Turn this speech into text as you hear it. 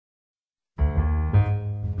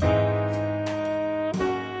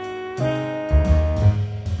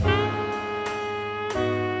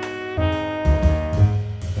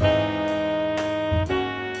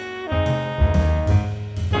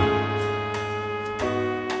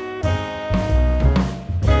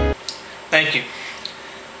Thank you.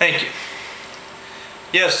 Thank you.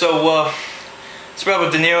 Yeah, so, it's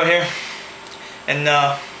Robert Deniro here. And,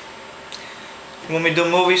 you want me to do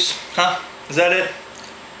movies? Huh? Is that it?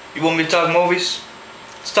 You want me to talk movies?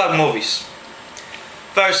 Let's talk movies.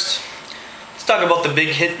 First, let's talk about the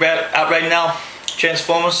big hit out right now,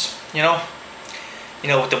 Transformers, you know,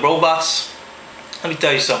 with the robots. Let me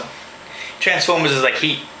tell you something. Transformers is like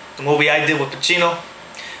Heat, the movie I did with Pacino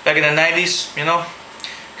back in the 90s, you know.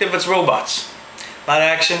 If it's robots, a lot of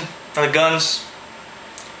action, a lot of guns,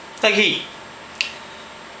 like Heat.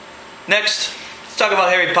 Next, let's talk about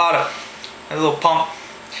Harry Potter, a little punk.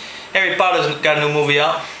 Harry Potter's got a new movie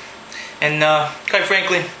out, and quite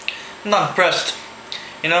frankly, I'm not impressed,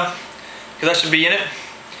 you know, because I should be in it,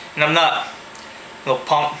 and I'm not. Little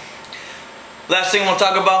punk. Last thing I want to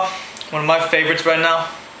talk about, one of my favorites right now,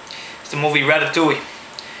 is the movie Ratatouille.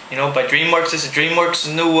 You know, by DreamWorks. This is DreamWorks'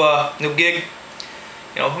 new gig.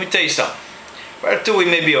 You know, let me tell you something. Ratatouille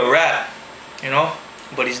may be a rat, you know,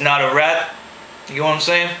 but he's not a rat. You know what I'm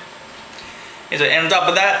saying? And on top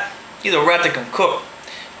of that, he's a rat that can cook.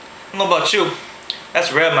 I don't know about you.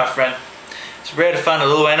 That's rare, my friend. It's rare to find a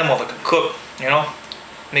little animal that can cook, you know.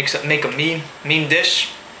 Make a mean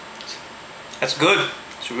dish. That's good.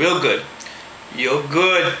 It's real good. You're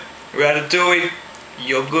good. Ratatouille,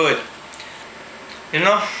 you're good. You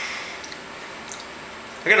know,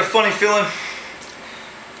 I got a funny feeling.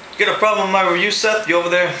 You got a problem with my review, Seth? You over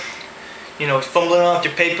there, you know, fumbling out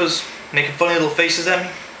your papers, making funny little faces at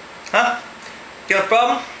me? Huh? You got a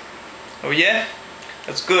problem? Oh yeah?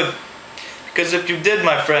 That's good. Because if you did,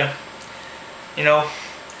 my friend, you know,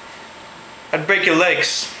 I'd break your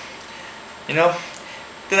legs. You know?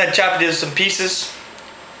 Then I'd chop it into some pieces,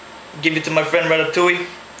 give it to my friend Ratatouille,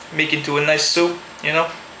 make it into a nice soup, you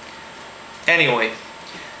know? Anyway,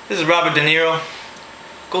 this is Robert Deniro.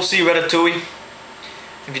 Go see Ratatouille.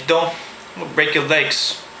 If you don't, I'm gonna break your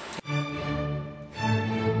legs.